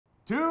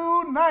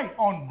Tonight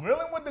on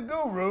Grilling with the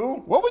Guru.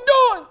 What we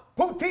doing?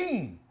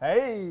 Poutine.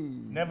 Hey.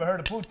 Never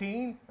heard of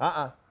poutine?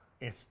 Uh-uh.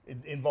 It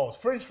involves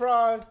French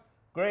fries,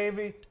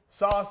 gravy,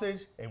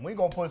 sausage, and we're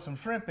going to put some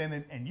shrimp in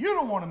it. And you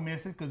don't want to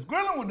miss it because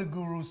Grilling with the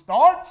Guru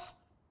starts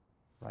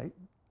Right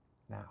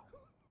now.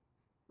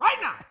 right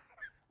now.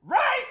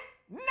 Right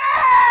now!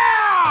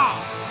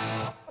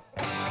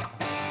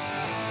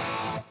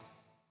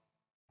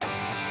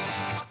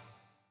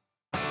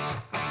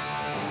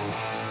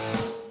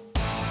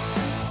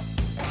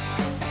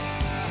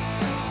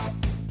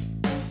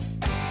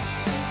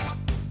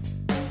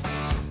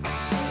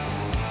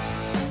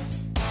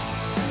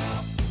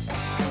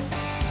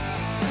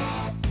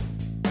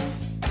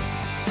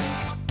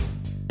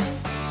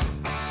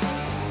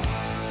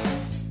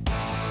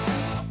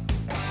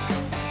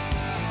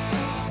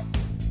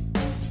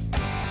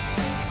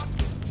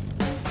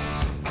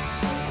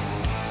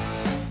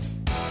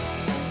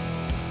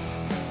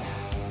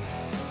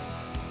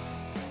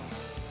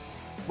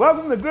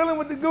 Welcome to Grilling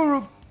with the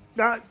Guru.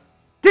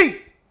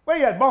 Keith, where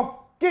you at,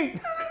 Bo? Keith.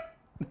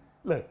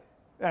 Look.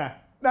 Now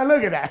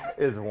look at that.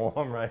 It's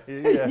warm right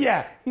here.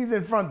 Yeah, he's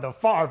in front of the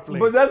fireplace.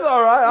 But that's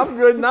all right. I'm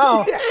good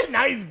now. Yeah,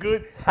 now he's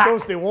good.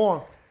 Toasted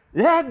warm.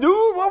 Yeah, dude.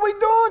 What we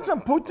doing?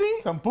 Some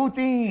poutine? Some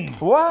poutine.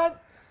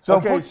 What? So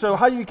okay, so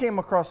how you came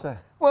across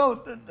that?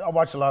 Well, I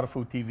watch a lot of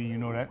food TV. You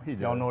know that.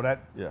 Y'all know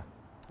that. Yeah.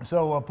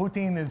 So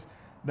poutine is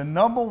the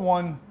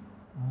 #1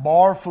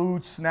 bar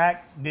food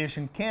snack dish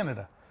in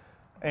Canada.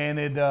 And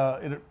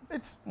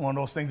it's one of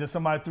those things that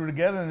somebody threw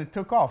together and it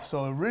took off.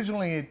 So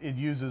originally it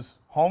uses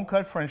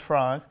home-cut French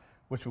fries,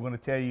 which we're going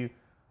to tell you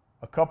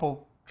a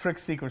couple trick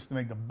secrets to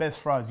make the best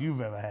fries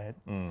you've ever had.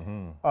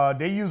 Mm-hmm.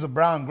 They use a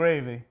brown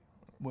gravy.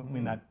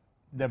 We're not,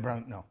 they're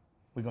brown, no.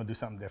 We're going to do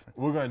something different.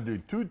 We're going to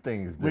do two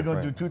things different. We're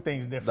going to do two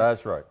things different.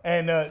 That's right.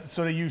 And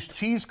so they use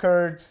cheese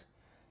curds.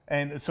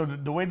 And so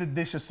the way the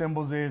dish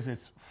assembles is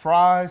it's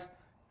fries,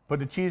 put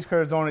the cheese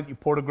curds on it, you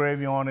pour the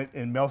gravy on it,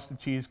 and melts the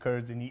cheese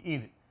curds, and you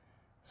eat it.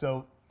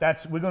 So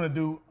we're going to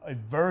do a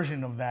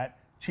version of that.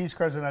 Cheese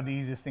curds are not the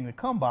easiest thing to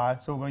come by,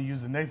 so we're going to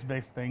use the next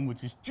best thing,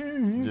 which is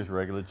cheese. Just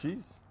regular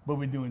cheese. But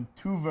we're doing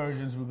two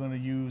versions. We're going to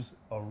use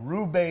a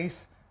roux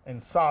base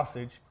and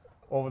sausage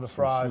over the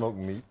fries. Smoked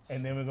meats.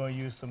 And then we're going to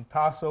use some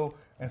tasso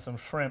and some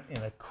shrimp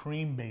in a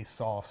cream-based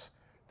sauce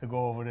to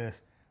go over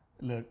this.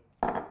 Look,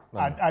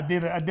 I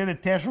did a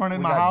test run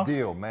in my house. We got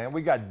deal, man.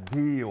 We got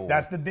deal.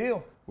 That's the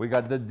deal. We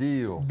got the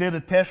deal. Did a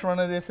test run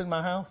of this in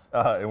my house.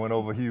 It went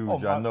over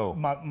huge, I know.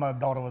 My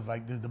daughter was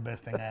like, this is the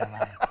best thing I ever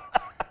had.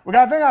 We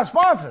got to thank our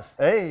sponsors.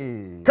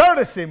 Hey.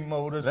 Courtesy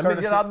Motors. Let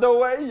me get out the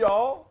way,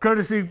 y'all.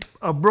 Courtesy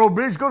of Bro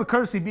Bridge. Go to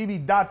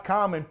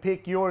courtesybb.com and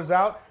pick yours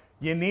out.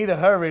 You need to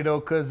hurry, though,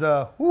 because,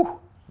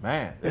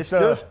 man, they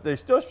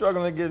still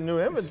struggling to get a new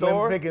inventory.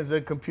 Slim Pickens,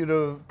 a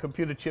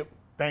computer chip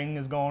thing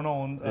is going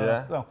on.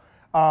 Yeah.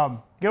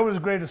 Gilbert's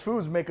Greatest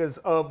Foods Makers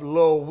of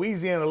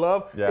Louisiana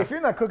Love. Yeah. If you're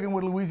not cooking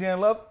with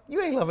Louisiana Love,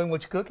 you ain't loving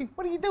what you're cooking.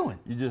 What are you doing?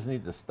 You just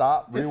need to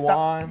stop, Just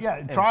rewind, stop. Yeah,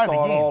 and try it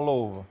start again. all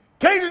over.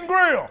 Cajun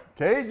Grill.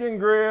 Cajun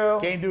Grill.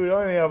 Can't do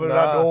any of it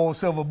without the old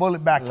silver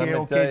bullet back Let here me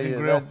on tell Cajun you,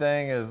 Grill. that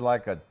thing is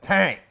like a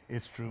tank.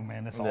 It's true,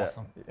 man. It's Yeah.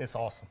 awesome. It's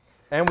awesome.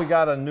 And we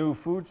got a new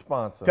food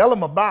sponsor. Tell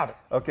them about it.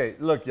 Okay,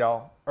 look,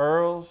 y'all.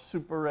 Earl's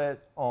Superette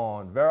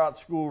on Verot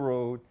School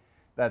Road.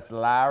 That's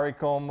Larry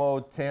Como,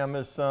 Tim,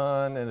 his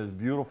son, and his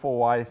beautiful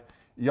wife.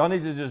 Y'all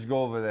need to just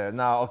go over there.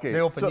 Now, okay.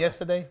 They opened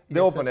yesterday? They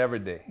open every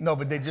day. No,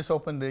 but they just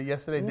opened it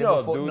yesterday.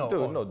 No,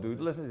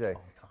 dude. Listen to me.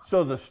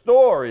 So the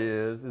story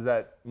is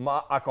that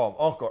I call him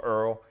Uncle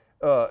Earl.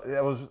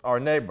 That was our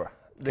neighbor.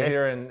 They're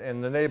here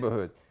in the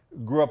neighborhood.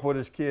 Grew up with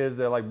his kids.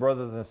 They're like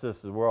brothers and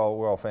sisters. We're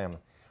all family.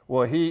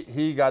 Well,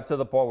 he got to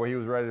the point where he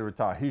was ready to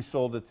retire. He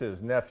sold it to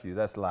his nephew.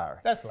 That's Larry.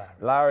 That's Larry.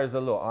 Larry's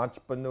a little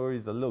entrepreneur.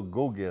 He's a little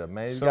go-getter,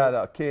 man. He's got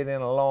a kid in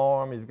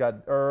alarm. He's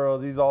got Earl.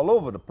 He's all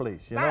over the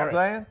place. You know what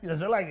I'm saying?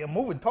 They're like a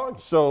moving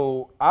target.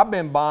 So I've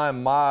been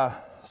buying my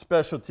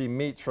specialty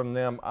meats from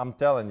them, I'm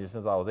telling you,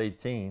 since I was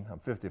 18. I'm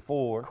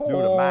 54. Cool. Do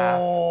the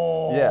math.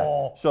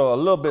 Yeah. So a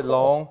little bit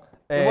long.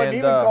 It wasn't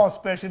even called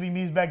specialty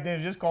meats back then. It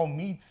was just called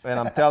meats. And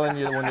I'm telling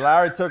you, when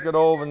Larry took it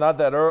over, not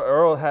that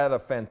Earl had a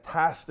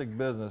fantastic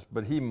business,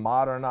 but he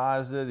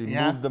modernized it. He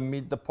moved the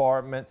meat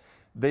department.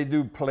 They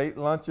do plate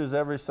lunches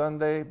every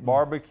Sunday,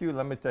 barbecue.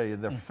 Let me tell you,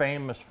 they're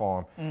famous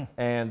for them.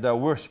 And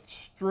we're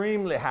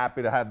extremely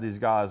happy to have these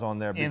guys on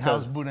there.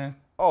 In-house boudin.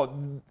 Oh,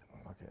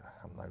 okay.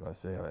 I'm not going to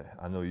say it.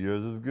 I know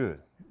yours is good.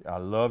 I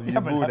love you,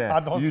 Yeah, but boudin. I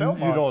don't sell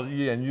mine.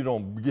 And you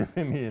don't give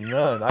me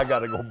none. I got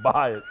to go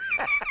buy it.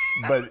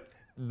 But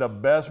the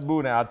best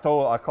boudin, I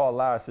called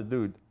Larry, I said,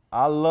 dude,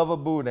 I love a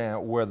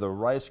boudin where the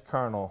rice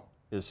kernel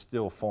is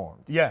still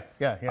formed. Yeah.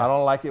 I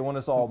don't like it when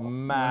it's all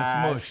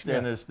mashed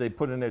and they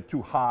put in there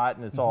too hot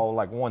and it's all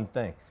like one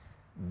thing.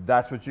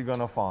 That's what you're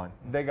gonna find.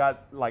 They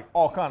got like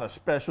all kind of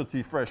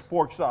specialty fresh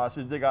pork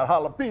sausage. They got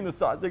jalapeno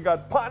sauce. They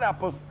got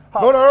pineapples.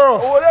 Go to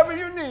Earl's. Whatever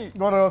you need.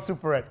 Go to Earl's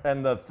Superette.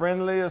 And the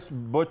friendliest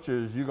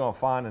butchers you're gonna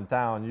find in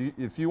town.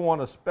 If you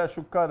want a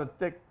special cut of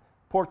thick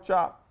pork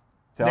chop,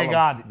 tell them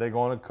got it. they're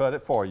gonna cut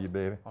it for you,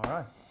 baby. All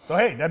right. So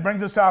hey, that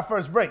brings us to our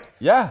first break.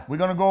 Yeah. We're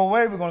gonna go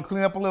away. We're gonna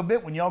clean up a little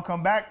bit. When y'all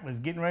come back, we're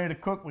getting ready to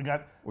cook. We're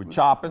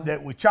chopping.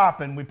 We're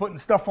chopping. We're putting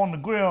stuff on the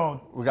grill.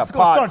 We got It's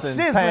gonna pots start and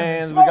sizzling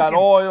pans. and We got smoking.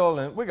 oil,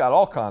 and we got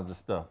all kinds of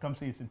stuff. Come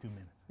see us in 2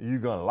 minutes. You're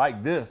gonna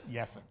like this.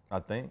 Yes, sir. I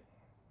think.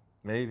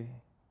 Maybe.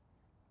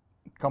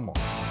 Come on.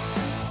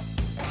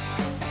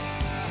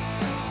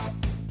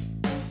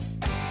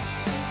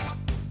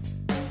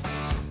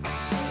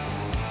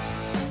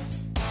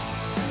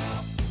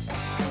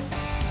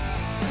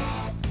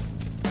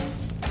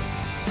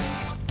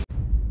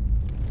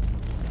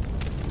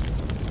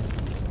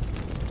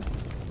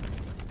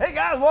 Hey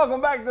guys,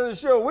 welcome back to the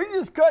show. We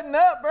just cutting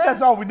up, bro.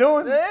 That's all we're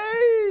doing.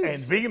 Hey. And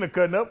speaking of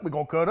cutting up, we're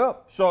gonna cut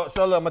up. So look,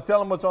 I'm gonna tell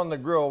them what's on the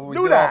grill. We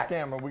Do get that. off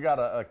camera. We got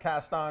a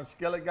cast iron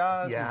skillet,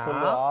 guys. Yeah. We put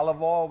a little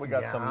olive oil. We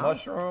got some Yeah.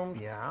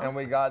 mushrooms. Yeah. And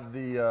we got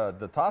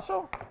the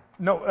tasso.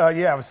 No,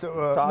 yeah. So,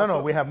 no.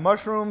 Tasso? We have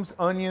mushrooms,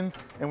 onions,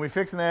 and we're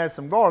fixing to add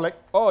some garlic.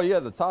 Oh yeah,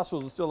 the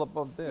tassos are still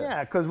up there.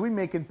 Yeah, because we're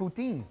making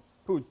poutine.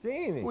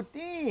 Poutine.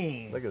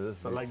 Poutine. Look at this.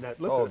 I like that.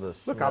 Oh, Look, the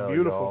look how smell,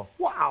 beautiful.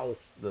 Wow.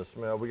 The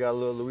smell. We got a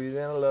little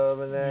Louisiana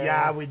love in there.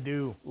 Yeah, we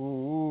do.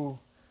 Ooh.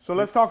 So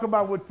let's talk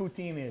about what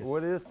poutine is.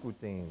 What is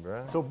poutine,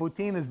 bro? So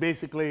poutine is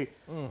basically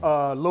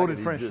loaded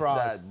French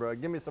fries. That, bro.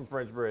 Give me some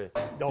French bread.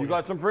 Oh, You yeah.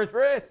 got some French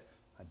bread?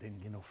 I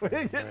didn't get no You French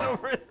didn't bread. get no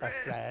French bread.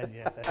 That's sad.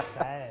 Yeah, that's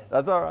sad.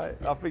 That's all right.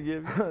 I'll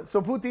forgive you.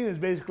 So poutine is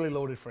basically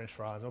loaded French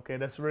fries. Okay,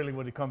 that's really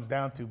what it comes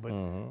down to. But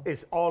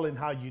it's all in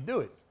how you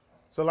do it.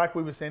 So like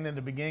we were saying in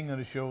the beginning of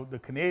the show, the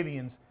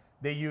Canadians,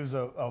 they use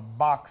a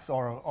box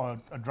or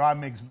a dry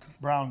mix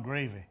brown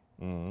gravy.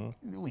 We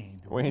ain't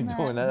doing We ain't that.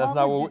 doing that.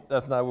 No,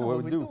 That's not what we're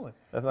we do. doing.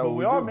 That's not But what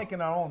we we are do. making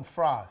our own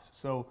fries.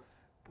 So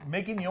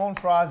making your own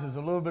fries is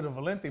a little bit of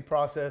a lengthy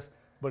process,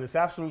 but it's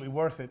absolutely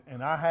worth it.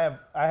 And I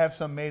have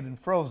some made and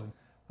frozen.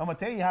 I'm gonna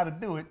tell you how to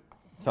do it.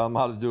 Tell them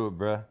how to do it,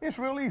 bro. It's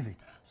real easy.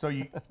 So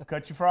you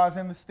cut your fries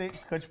into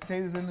sticks, cut your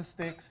potatoes into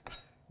sticks,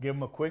 give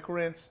them a quick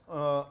rinse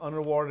under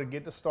the water to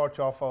get the starch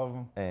off of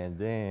them. And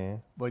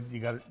then But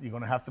you're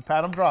gonna have to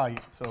pat them dry.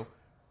 So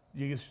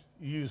you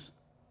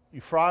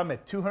fry them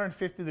at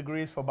 250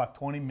 degrees for about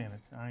 20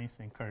 minutes. I ain't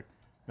saying Kurt.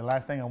 The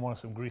last thing I want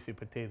is some greasy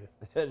potatoes.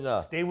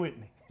 no. Stay with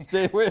me.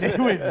 Stay with Stay it.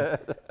 with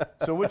me.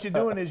 So what you're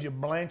doing is you're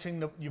blanching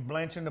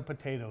the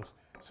potatoes.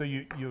 So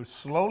you're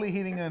slowly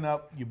heating them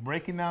up. You're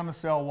breaking down the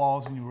cell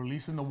walls and you're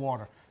releasing the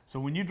water. So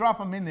when you drop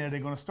them in there, they're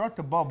going to start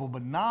to bubble,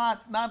 but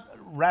not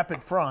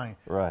rapid frying.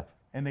 Right.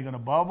 And they're going to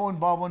bubble and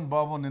bubble and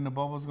bubble, and then the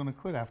bubble's going to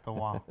quit after a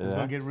while. It's Yeah.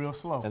 going to get real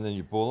slow. And then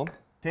you pull them.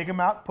 Take them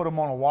out, put them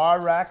on a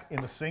wire rack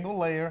in a single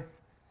layer.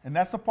 And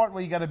that's the part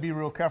where you got to be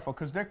real careful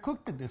because they're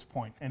cooked at this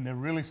point and they're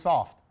really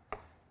soft.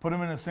 Put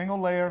them in a single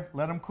layer,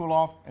 let them cool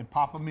off, and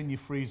pop them in your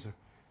freezer.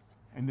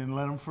 And then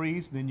let them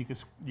freeze. Then you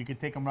can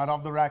take them right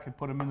off the rack and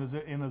put them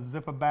in a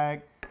zipper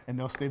bag, and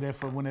they'll stay there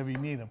for whenever you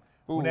need them.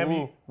 Ooh,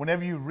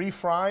 Whenever you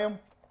refry them,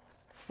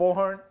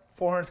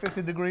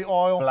 450 degree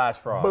oil. Flash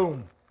fry.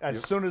 Boom.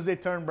 As soon as they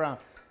turn brown.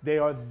 They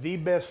are the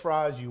best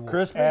fries you will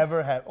Crispy?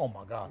 ever have. Oh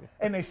my God.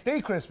 And they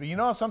stay crispy. You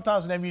know,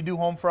 sometimes whenever you do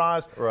home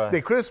fries, Right.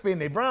 they're crispy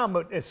and they brown,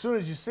 but as soon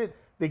as you sit,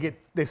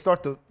 they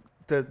start to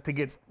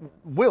get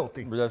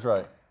wilty. That's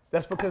right.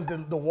 That's because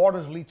the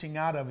water's leaching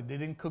out of it.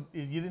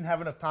 You didn't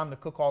have enough time to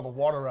cook all the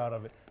water out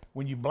of it.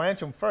 When you blanch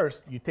them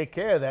first, you take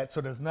care of that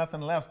so there's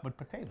nothing left but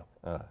potato.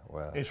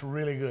 Wow. It's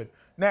really good.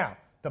 Now,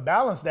 to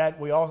balance that,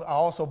 I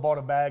also bought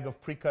a bag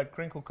of pre-cut,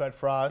 crinkle cut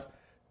fries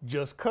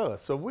just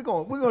cuz. So we're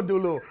gonna do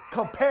a little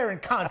compare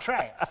and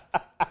contrast.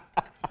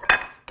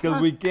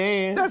 Because we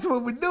can. That's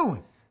what we're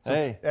doing. So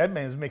Hey. that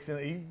man's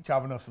he's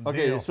chopping up some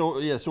Okay, dill.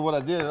 so what I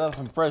did, that's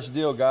some fresh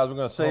dill, guys. We're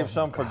gonna save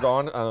some for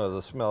garnish. I know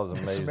the smell is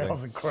It amazing.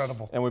 smells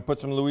incredible. And we put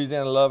some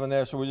Louisiana love in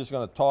there, so we're just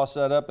gonna toss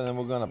that up, and then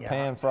we're gonna Yeah.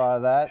 pan fry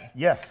that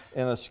Yes.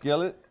 in a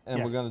skillet, and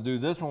Yes. we're gonna do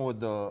this one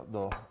with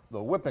the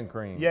whipping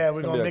cream. Yeah, we're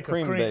It's gonna be make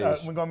cream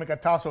base. we're gonna make a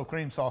tasso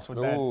cream sauce with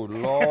that. Oh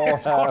Lord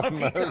have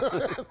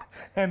mercy!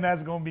 And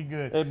that's gonna be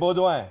good. Hey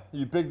Baudouin,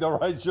 you picked the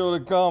right show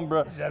to come,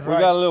 bro. That's We right.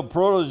 got a little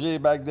protege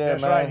back there,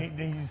 That's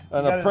man.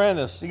 right. An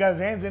apprentice. He got his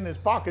hands in his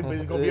pocket, but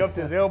he's gonna be up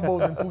to his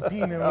elbows in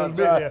poutine in a little That's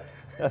bit right. there.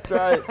 That's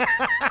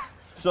right.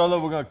 So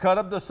look, we're gonna cut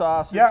up the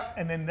sausage. Yeah,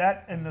 and then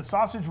the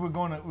sausage we're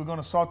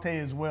gonna saute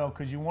as well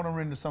because you want to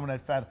render some of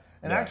that fat.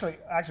 And Yeah.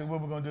 actually, what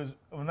we're gonna do is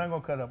we're not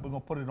gonna cut up. We're gonna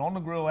put it on the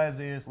grill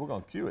as is. We're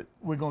gonna cue it.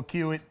 We're gonna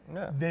cue it.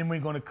 Yeah. Then we're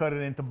gonna cut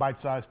it into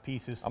bite-sized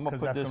pieces. I'm gonna 'cause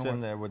put that's this gonna in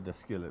work. there with the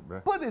skillet,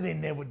 bro. Put it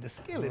in there with the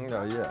skillet.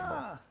 Oh, yeah.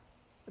 Ah,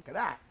 look at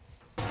that.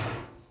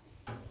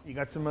 You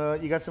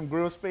got some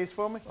grill space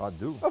for me? I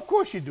do. Of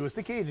course you do. It's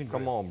the Cajun grill.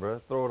 Come on, bro.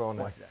 Throw it on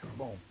there. Watch that.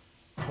 Boom,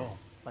 boom,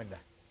 like that.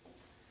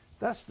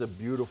 That's the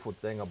beautiful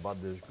thing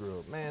about this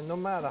grill. Man, no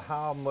matter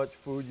how much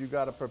food you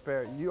got to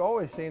prepare, you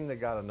always seem to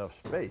got enough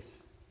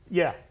space.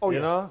 Yeah. Oh, You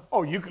yeah. know?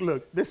 Oh, you can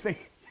look. This thing,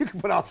 you can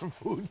put out some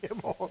food. Yeah,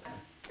 boy.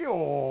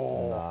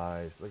 Oh,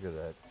 Nice. Look at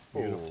that.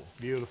 beautiful,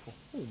 beautiful.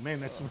 Oh, man,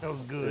 that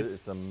smells Oh, good.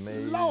 it's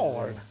amazing.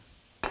 Lord.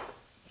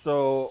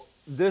 So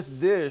this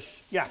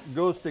dish Yeah.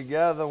 goes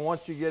together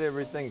once you get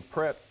everything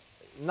prepped.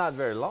 Not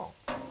very long.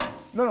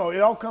 No,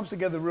 it all comes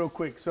together real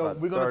quick. So About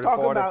we're going 30, to talk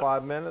 45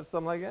 about. minutes,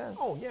 something like that.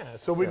 Oh yeah.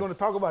 So we're going to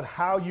talk about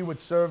how you would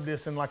serve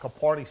this in like a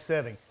party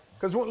setting.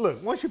 Because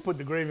look, once you put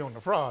the gravy on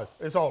the fries,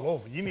 it's all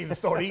over. You need to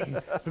start eating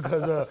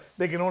because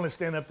they can only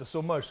stand up to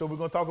so much. So we're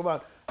going to talk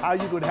about how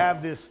you could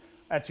have this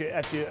at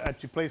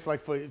your place,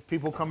 like for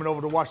people coming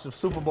over to watch the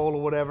Super Bowl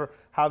or whatever.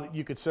 How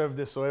you could serve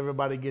this so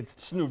everybody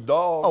gets Snoop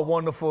Dogg. a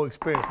wonderful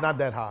experience. Not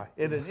that high.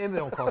 It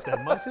don't cost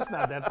that much. It's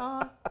not that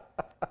high.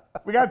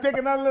 We got to take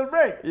another little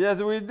break. Yes,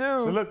 we do.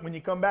 So look, when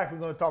you come back, we're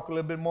going to talk a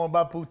little bit more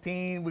about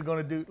poutine. We're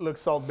going to do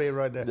Salt Bay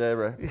right there.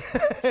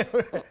 Yeah,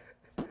 right.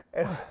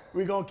 And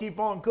we're going to keep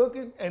on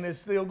cooking, and it's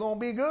still going to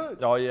be good.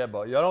 Oh, yeah,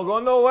 but y'all don't go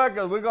nowhere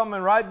because we're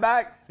coming right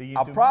back. See you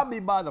I'll too. probably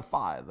be by the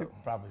fire, though.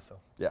 Probably so.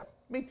 Yeah.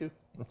 Me too.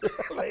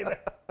 Later.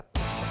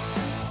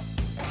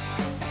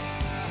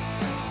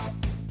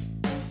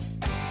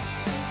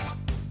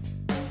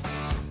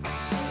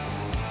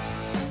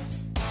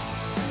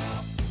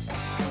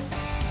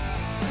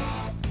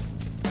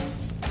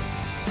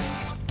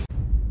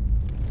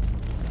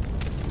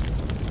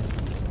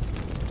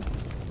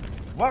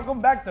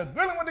 Welcome back to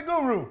Grilling with the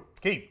Guru.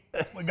 Keith,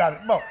 we got it.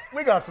 Well,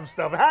 we got some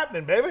stuff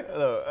happening, baby.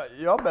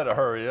 Y'all better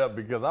hurry up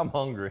because I'm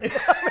hungry.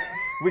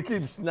 We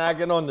keep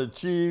snacking on the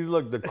cheese.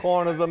 Look, the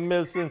corners are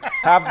missing.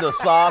 Half the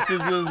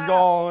sausage is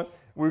gone.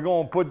 We're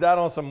going to put that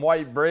on some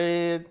white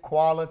bread.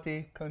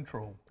 Quality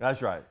control.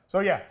 That's right. So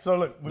yeah, so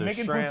look, we're The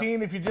making shrimp,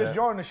 poutine. If you're just yeah.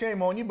 jarring, the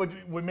shame on you, but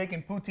we're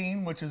making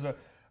poutine, which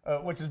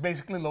is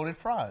basically loaded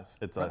fries.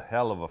 It's a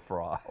hell of a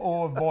fry.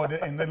 Oh boy,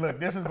 and then look,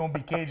 this is gonna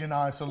be Cajun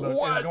eyes. So look,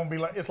 What? it's gonna be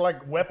like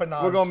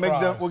weaponized. We're gonna make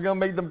fries. them. We're gonna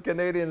make them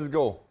Canadians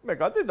go. Make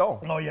I did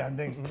all. Oh yeah, and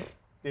then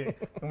and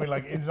we're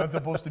like, it's not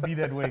supposed to be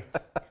that way.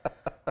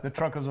 The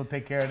truckers will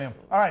take care of them.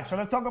 All right, so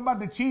let's talk about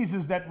the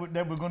cheeses that we're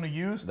going to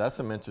use. That's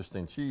some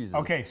interesting cheeses.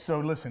 Okay, so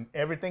listen,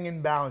 everything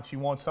in balance. You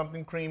want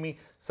something creamy,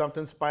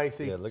 something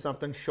spicy, Yeah, look-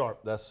 something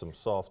sharp. That's some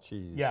soft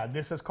cheese. Yeah,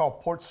 this is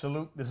called Port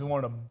Salute. This is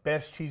one of the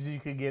best cheeses you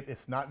could get.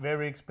 It's not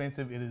very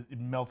expensive. It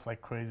melts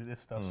like crazy. This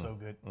stuff's so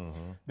good.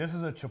 This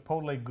is a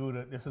Chipotle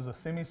Gouda. This is a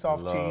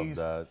semi-soft Love cheese.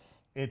 that.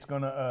 It's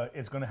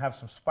gonna have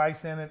some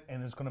spice in it,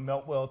 and it's gonna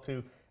melt well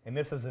too. And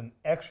this is an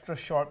extra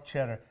sharp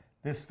cheddar.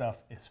 This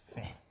stuff is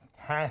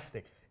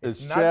fantastic.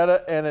 It's not-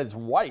 cheddar and it's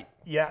white.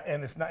 Yeah,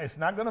 and it's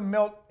not gonna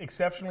melt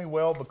exceptionally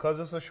well because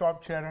it's a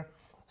sharp cheddar.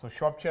 So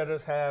sharp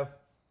cheddars have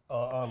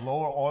a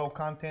lower oil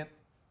content,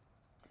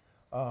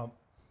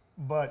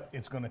 but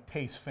it's gonna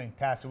taste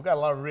fantastic. We got a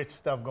lot of rich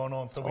stuff going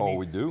on, so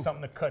we need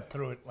something to cut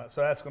through it.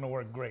 So that's gonna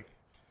work great.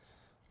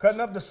 Cutting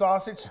up the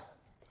sausage.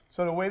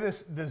 So the way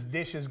this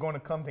dish is going to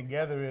come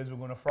together is we're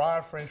going to fry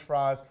our French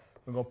fries.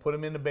 We're going to put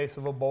them in the base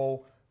of a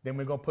bowl. Then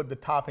we're going to put the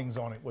toppings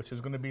on it, which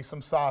is going to be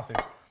some sausage,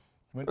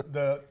 with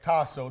the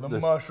tasso, the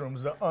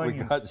mushrooms, the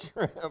onions. We got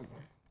shrimp.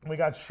 We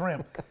got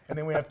shrimp. And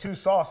then we have two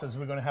sauces.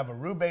 We're going to have a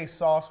roux-based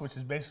sauce, which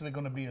is basically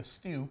going to be a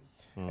stew.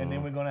 And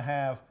then we're going to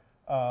have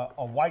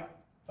a white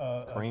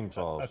Cream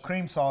sauce. A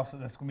cream sauce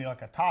that's going to be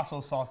like a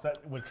tasso sauce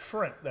with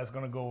shrimp that's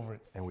going to go over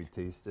it. And we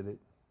tasted it.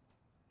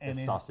 And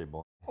It's saucy,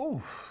 boy.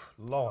 Oh,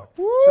 Lord.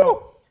 Woo!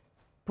 So,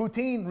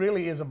 poutine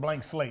really is a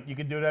blank slate. You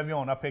can do whatever you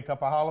want. I picked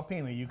up a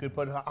jalapeno. You could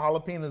put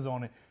jalapenos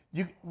on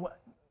it.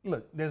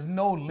 Look, there's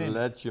no limit.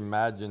 Let your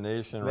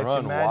imagination Let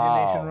run your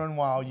imagination wild. run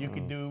wild. You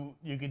could do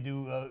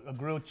a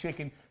grilled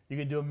chicken. You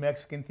could do a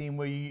Mexican theme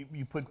where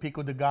you put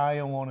pico de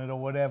gallo on it or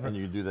whatever. And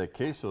you do that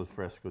queso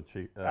fresco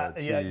cheese.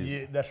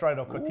 Yeah, that's right.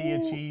 Or tortilla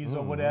cheese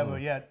or whatever.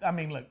 Yeah, I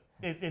mean, look,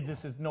 it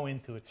just is no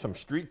end to it. Some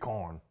street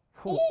corn.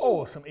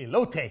 Oh, some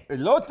elote.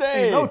 Elote.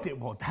 Elote.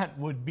 Well, that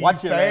would be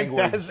Watch your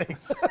fantastic.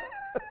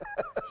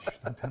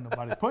 Don't tell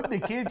nobody. Put the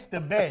kids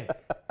to bed.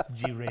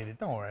 G-rated.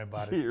 Don't worry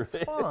about it.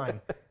 It's fine.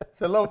 It's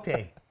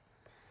elote.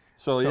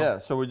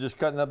 So we're just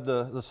cutting up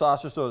the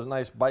sausage so it's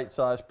nice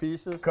bite-sized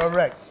pieces.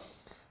 Correct.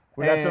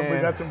 We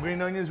got some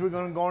green onions we're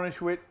going to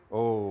garnish with.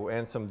 Oh,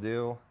 and some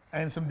dill.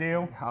 And some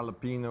dill.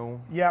 Jalapeno.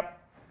 Yep.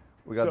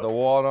 We got the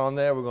water on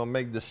there. We're going to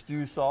make the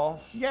stew sauce.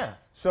 Yeah.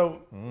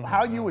 So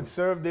how you would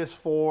serve this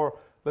for,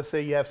 let's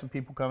say you have some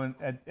people coming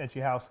at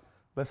your house.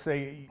 Let's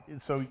say,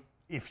 so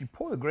if you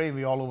pour the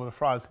gravy all over the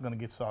fries, it's going to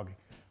get soggy.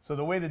 So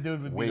the way to do it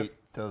would be Wait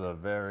till the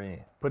very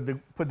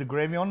end. put the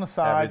gravy on the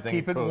side, Everything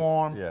keep it cooked.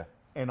 warm, Yeah.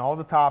 and all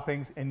the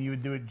toppings, and you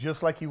would do it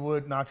just like you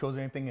would nachos or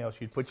anything else.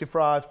 You'd put your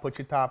fries, put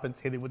your toppings,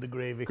 hit it with the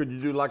gravy. Could you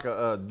do like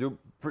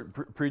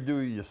pre-do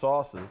your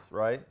sauces,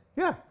 right?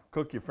 Yeah.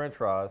 Cook your French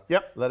fries.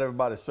 Yep. Let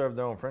everybody serve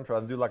their own French fries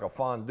and do like a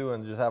fondue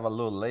and just have a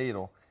little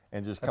ladle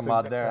and just come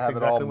out there and that's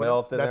have it all exactly what-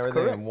 melted and that's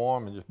everything correct. and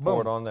warm and just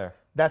pour it Boom. on there.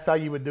 That's how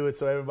you would do it,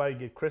 so everybody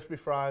get crispy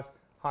fries,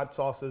 hot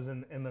sauces,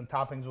 and the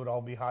toppings would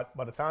all be hot.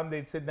 By the time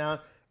they'd sit down,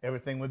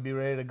 everything would be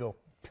ready to go.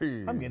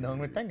 I'm getting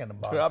hungry thinking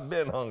about it. I've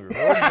been hungry. What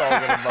are you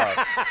talking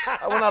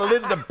about? When I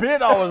lit the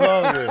pit, I was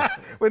hungry.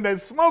 When the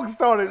smoke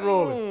started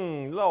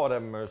rolling. Lord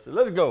have mercy.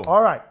 Let's go.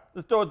 All right.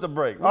 Let's throw it the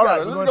break. All right,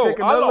 we're Let's going go. to take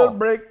another Hello. little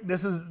break.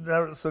 This is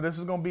going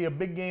to be a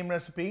big game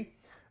recipe.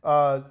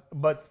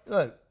 But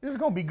look, this is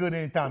going to be good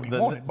anytime you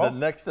want it, The Bo.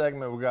 next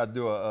segment, we got to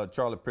do a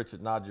Charlie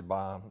Pritchard knowledge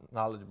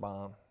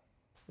bomb.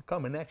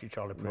 Coming at you,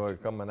 Charlie Pritchard.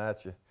 Boy, coming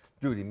at you.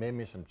 Dude, he made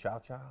me some chow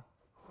chow.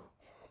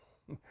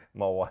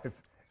 My wife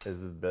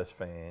is his best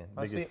fan,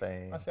 biggest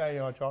fan. I see how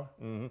you are, Charlie.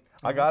 Mm-hmm.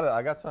 I got it.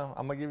 I got some.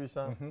 I'm gonna give you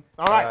some. Mm-hmm.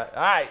 All right.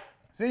 All right.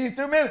 See you in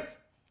 2 minutes.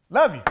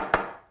 Love you.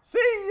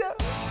 See ya.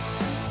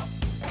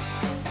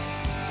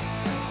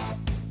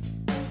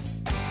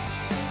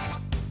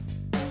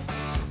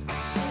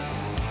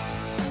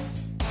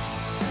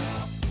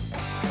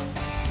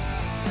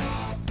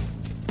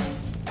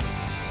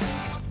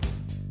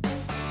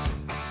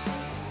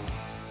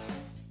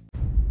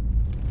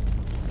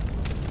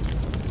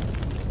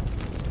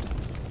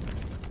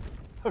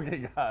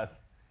 Okay, guys,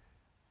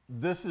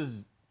 this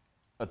is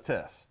a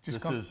test.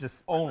 This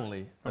is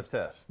only a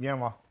test. Yeah,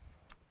 ma.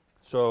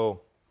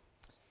 So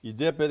you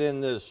dip it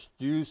in this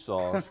stew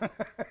sauce,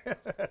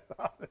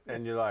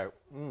 and you're like,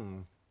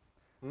 oh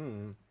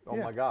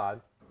Yeah. my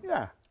God.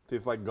 Yeah.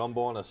 Tastes like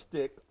gumbo on a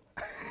stick.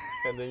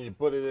 And then you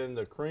put it in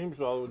the cream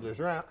sauce with the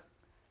shrimp,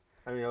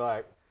 and you're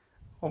like,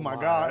 Oh my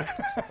God.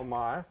 Oh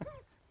my.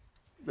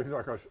 It's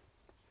like a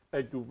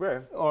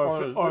etouffee.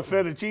 Or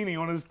fettuccine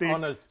on a stick.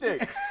 On a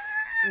stick.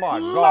 My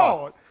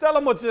Lord. God. Tell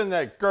them what's in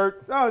that,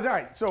 Kurt. Oh, it's all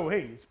right. So,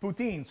 hey, it's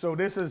poutine. So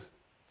this is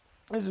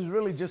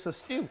really just a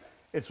stew.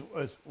 It's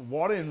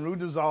water and roux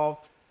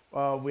dissolved.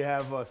 We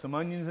have some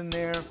onions in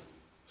there,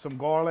 some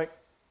garlic,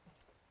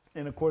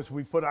 and of course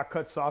we put our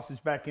cut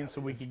sausage back in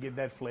so we can get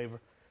that flavor.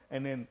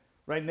 And then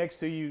right next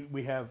to you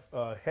we have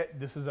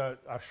this is our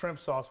shrimp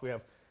sauce. We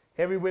have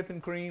heavy whipping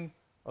cream,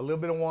 a little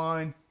bit of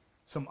wine,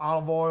 some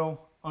olive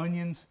oil,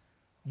 onions,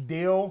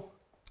 dill,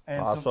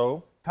 and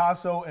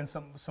tasso and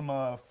some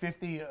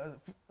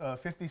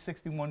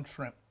 5061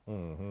 shrimp.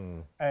 Mm-hmm.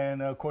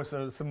 And of course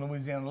some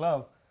Louisiana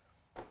love.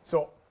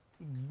 So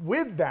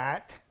with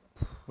that,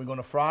 we're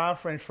gonna fry our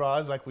French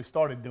fries like we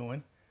started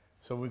doing.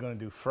 So we're gonna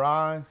do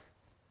fries,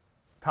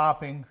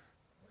 toppings,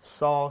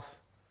 sauce,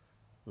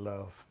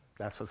 love.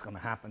 That's what's gonna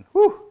happen.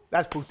 Whew,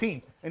 that's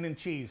poutine. And then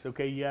cheese,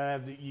 okay? You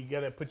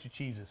gotta put your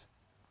cheeses.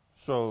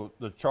 So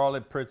the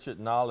Charlie Pritchett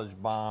knowledge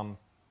bomb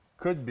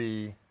could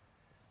be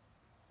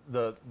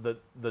the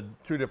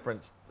two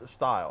different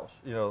styles,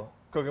 you know,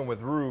 cooking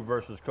with roux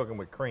versus cooking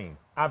with cream.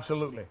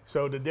 Absolutely.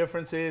 So the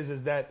difference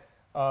is that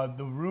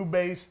the roux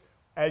base,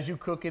 as you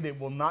cook it, it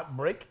will not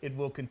break. It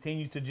will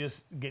continue to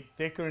just get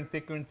thicker and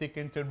thicker and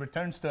thicker until it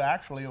returns to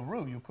actually a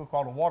roux. You cook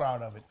all the water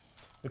out of it.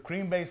 The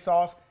cream-based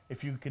sauce,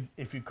 if you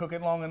cook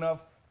it long enough,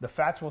 the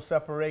fats will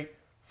separate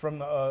from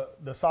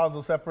the solids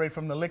will separate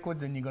from the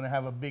liquids, and you're going to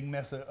have a big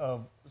mess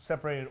of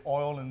separated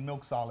oil and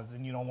milk solids,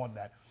 and you don't want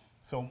that.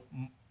 So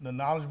the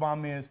knowledge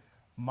bomb is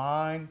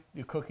mind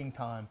your cooking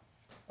time.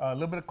 A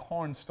little bit of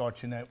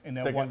cornstarch in that.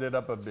 Thickened it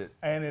up a bit.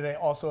 And it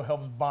also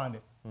helps bind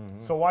it.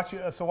 Mm-hmm. So watch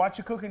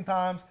your cooking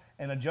times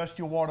and adjust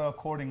your water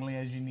accordingly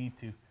as you need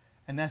to.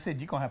 And that's it.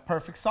 You're going to have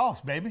perfect sauce,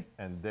 baby.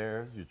 And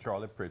there's your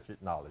Charlie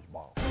Pritchett knowledge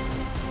bomb.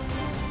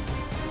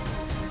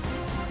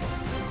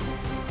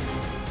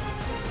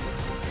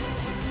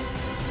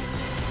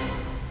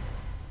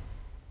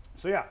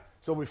 So yeah,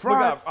 so we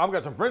fried. I've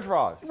got some French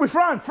fries. We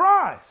frying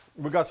fries.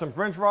 We got some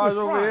French fries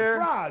over here.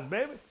 Fries,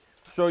 baby.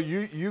 So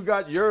you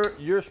got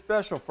your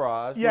special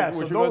fries, yeah,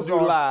 which so you're going to do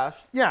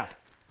last. Yeah.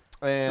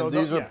 And so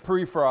these are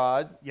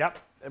pre-fried. Yep.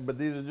 But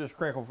these are just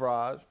crinkle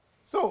fries.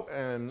 So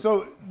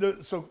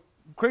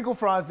crinkle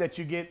fries that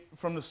you get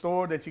from the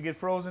store that you get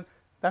frozen,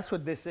 that's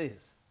what this is.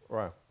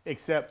 Right.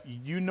 Except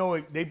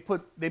they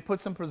put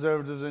some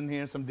preservatives in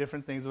here, some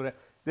different things with it.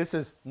 This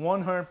is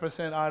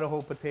 100%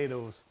 Idaho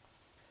potatoes.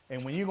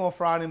 And when you're going to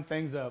fry them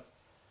things up,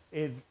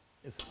 it's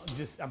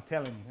just, I'm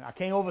telling you, I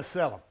can't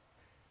oversell them.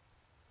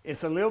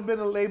 It's a little bit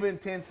of labor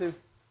intensive,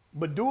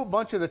 but do a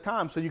bunch at a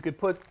time so you could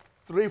put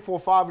 3, 4,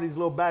 5 of these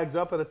little bags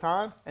up at a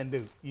time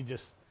and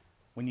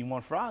when you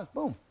want fries,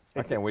 boom.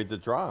 I can't wait to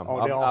try them. Oh,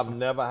 I've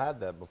never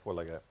had that before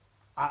like that.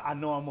 I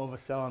know I'm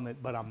overselling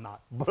it, but I'm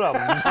not.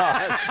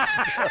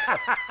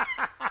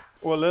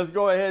 Well, let's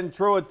go ahead and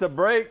throw it to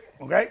break.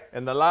 Okay.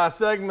 And the last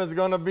segment is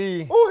going to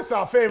be... Oh, it's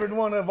our favorite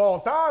one of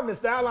all time. It's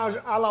the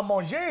à la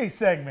manger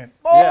segment.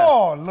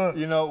 Oh, yeah. Look.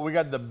 You know, we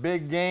got the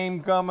big game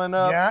coming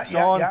up. Yeah,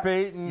 Sean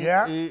Payton,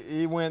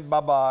 he went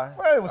bye-bye.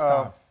 Well, it was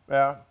time.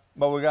 Yeah,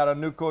 but we got a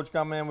new coach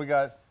coming in. We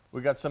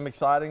got some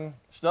exciting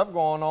stuff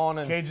going on.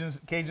 And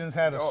Cajuns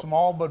had a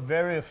small but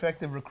very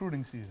effective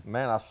recruiting season.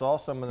 Man, I saw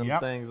some of them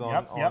things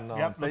on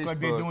Facebook. Look like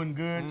they're doing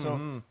good.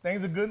 Mm-hmm. So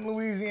things are good in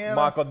Louisiana.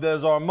 Michael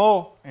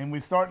Desarmeaux. And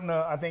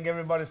I think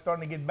everybody's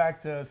starting to get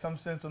back to some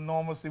sense of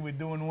normalcy. We're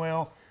doing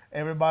well.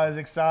 Everybody's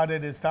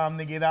excited. It's time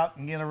to get out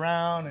and get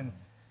around. And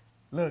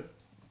look.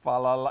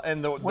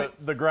 And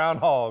the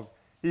groundhog,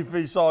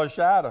 he saw a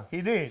shadow.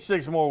 He did.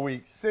 6 more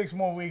weeks. 6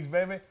 more weeks,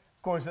 baby.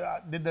 Of course,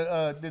 did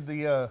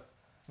the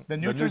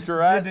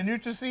Nutri-Rat? The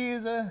Nutri-C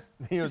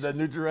the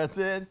Nutri-Rat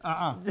said?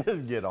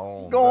 Just get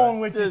on. Go on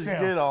with yourself.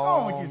 Just get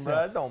on with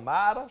yourself. It don't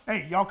matter.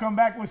 Hey, y'all come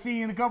back. We'll see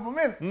you in a couple of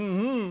minutes.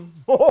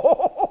 Mm-hmm.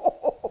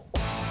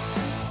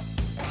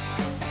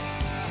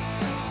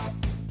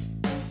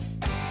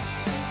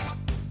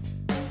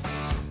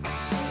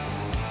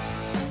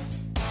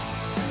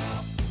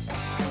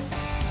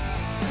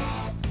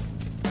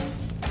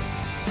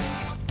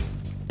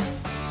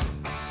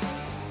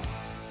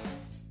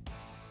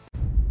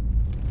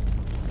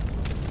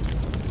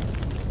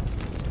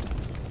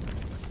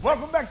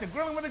 Welcome back to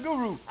Grilling with the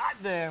Guru. Hot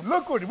damn.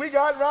 Look what we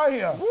got right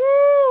here.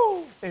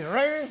 Woo! It's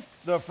raining.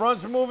 The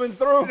front's moving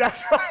through. That's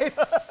right.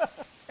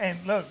 And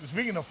look,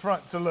 speaking of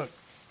front, so look.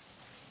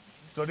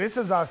 So this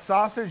is our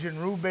sausage and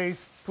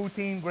roux-based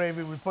poutine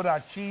gravy. We put our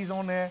cheese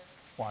on there.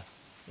 Watch.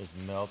 It's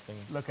melting.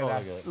 Look at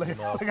that. It. Look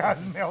how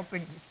it's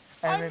melting.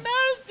 And I'm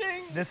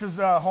melting. This is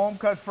the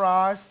home-cut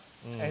fries.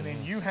 And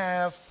then you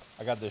have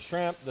I got the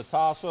shrimp, the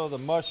tasso, the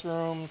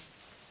mushrooms,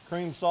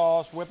 cream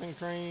sauce, whipping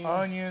cream,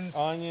 onions,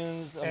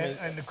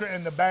 and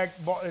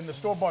the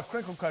store-bought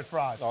crinkle-cut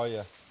fries. Oh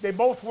yeah. They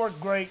both work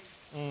great,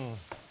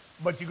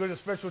 but you get a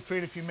special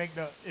treat if you make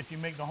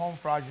the home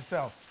fries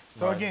yourself.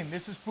 So Right. again,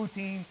 this is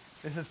poutine.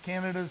 This is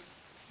Canada's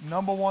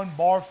 #1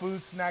 bar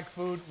food, snack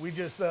food. We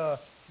just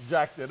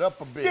Jacked it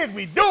up a bit. did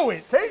we do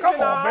it? Come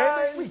on,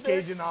 Cajunized baby. We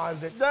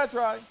Cajunized it. That's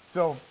right.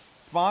 So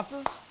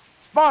Sponsors?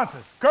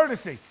 sponsors,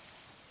 courtesy.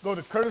 Go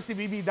to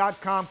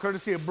courtesybb.com,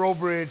 courtesy of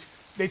Brobridge.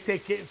 They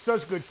take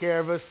such good care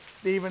of us.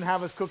 They even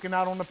have us cooking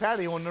out on the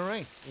patio in the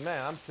rain.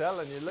 Man, I'm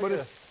telling you, look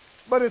at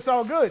But it's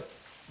all good.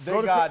 They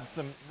got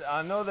some,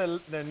 I know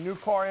the new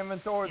car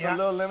inventory is Yeah. a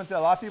little limited. A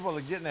lot of people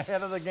are getting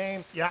ahead of the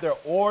game. Yeah. They're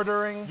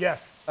ordering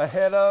Yes.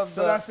 ahead of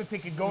So that's the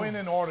ticket. Go in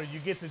and order.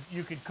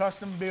 You can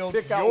custom build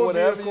Pick out your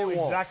whatever vehicle you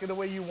want. exactly the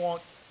way you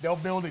want. They'll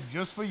build it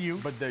just for you.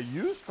 But their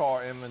used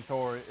car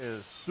inventory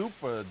is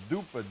super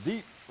duper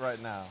deep right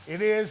now.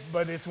 It is,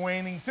 but it's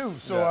waning too.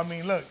 So, Yeah. I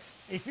mean, look,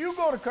 if you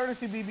go to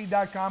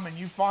courtesybb.com and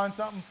you find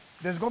something,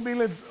 there's going to be a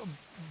little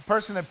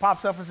person that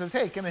pops up and says,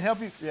 hey, can I help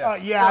you? Yeah.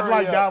 I'd Hurry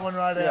like up. that one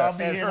right there. Yeah, I'll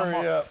be and here hurry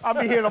tomorrow. up.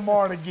 I'll be here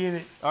tomorrow to get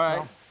it. All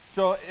right.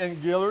 So in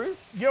Guillory's,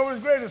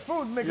 Gilbert's Greatest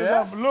Foods make us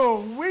Yeah. up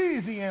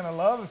Louisiana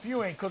love. If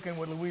you ain't cooking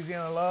with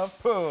Louisiana love,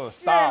 you ain't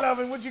stop.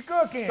 loving what you're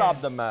cooking.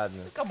 Stop the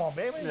madness. Come on,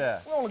 baby. Yeah.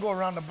 We only go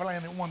around the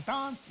planet one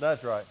time.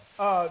 That's right.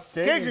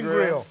 Cajun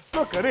grill.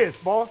 Look at this,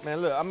 boy.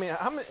 Man, look, I mean,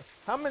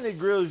 how many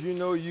grills you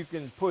know you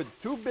can put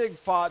 2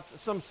 big pots,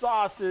 some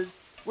sausage.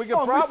 We could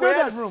Oh, we probably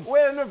still have got room. we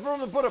had enough room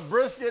to put a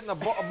brisket and a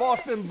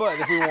Boston butt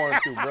if we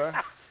wanted to, bro.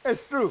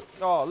 It's true.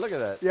 Oh, look at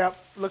that. Yep.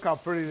 Look how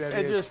pretty that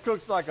It is. just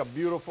cooks like a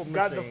beautiful machine.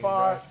 Got the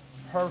fire. bruh.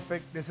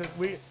 Perfect.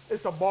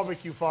 It's a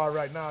barbecue fire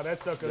right now.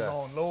 That sucker's Yeah.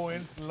 on low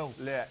and slow.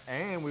 Yeah,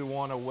 and we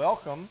want to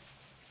welcome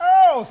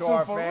Oh, to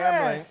our super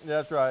family. rad.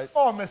 That's right.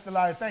 Oh, Mr.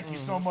 Larry, thank you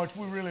so much.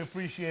 We really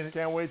appreciate it.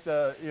 Can't wait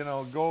to,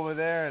 go over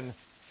there and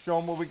show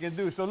them what we can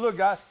do. So look,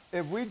 guys,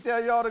 if we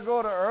tell y'all to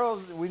go to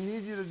Earl's, we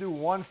need you to do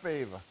one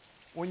favor.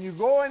 When you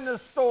go in the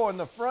store, in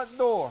the front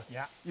door,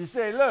 Yeah. you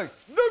say, look,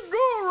 the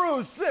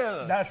Guru sent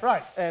us. That's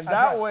right. And That's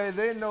that right. way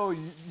they know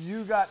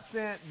you got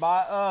sent by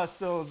us,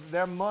 so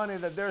their money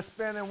that they're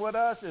spending with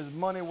us is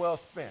money well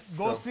spent.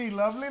 Go So, see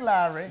Lovely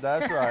Larry.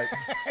 That's right.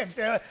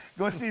 And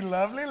go see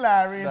Lovely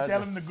Larry and That's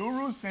tell it. him the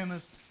Guru sent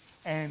us,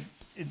 and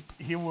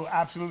he will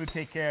absolutely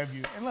take care of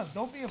you. And look,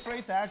 don't be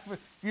afraid to ask for it.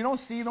 If you don't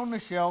see it on the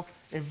shelf,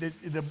 if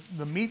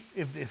the meat,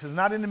 if this is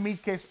not in the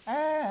meat case,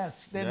 ask.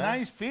 They're Yeah.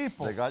 nice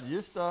people. They got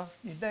your stuff.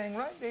 You're dang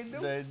right, they do.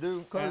 They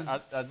do. 'Cause-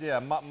 And yeah,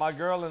 my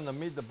girl in the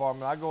meat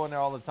department, I go in there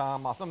all the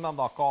time. Sometimes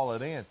I'll call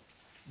it in.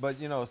 But,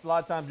 a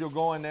lot of times you'll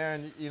go in there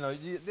and,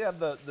 they have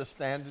the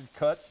standard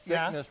cuts,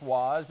 Yeah.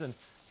 thickness-wise, and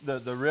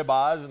the rib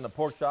eyes and the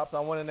pork chops. I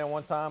went in there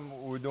one time,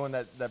 we were doing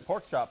that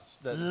pork chops.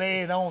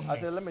 Lay it on I me.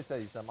 said, let me tell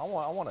you something. I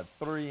want a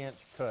 3-inch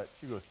cut.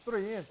 She goes,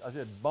 3-inch? I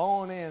said,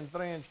 bone-in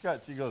 3-inch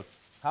cut. She goes,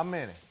 how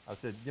many? I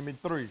said, give me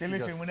 3. Hey, She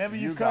listen, goes, whenever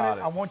you got cut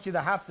it, I want you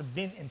to have to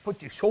bend and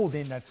put your shoulder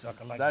in that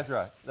sucker like That's that.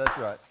 right. That's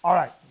right. All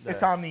right, it's Yeah.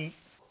 time to eat.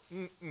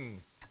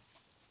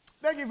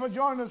 Thank you for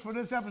joining us for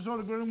this episode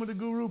of Grilling with the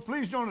Guru.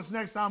 Please join us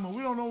next time, and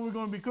we don't know what we're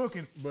going to be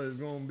cooking. But it's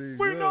going to be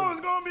We know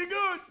it's going to be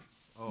good.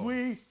 Oh.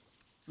 We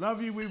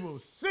love you. We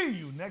will see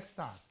you next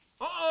time.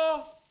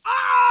 Uh-oh.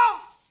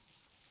 Oh!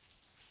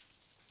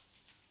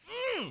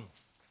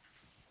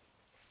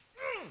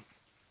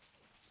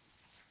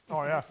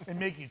 Oh, yeah. It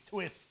make you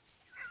twist.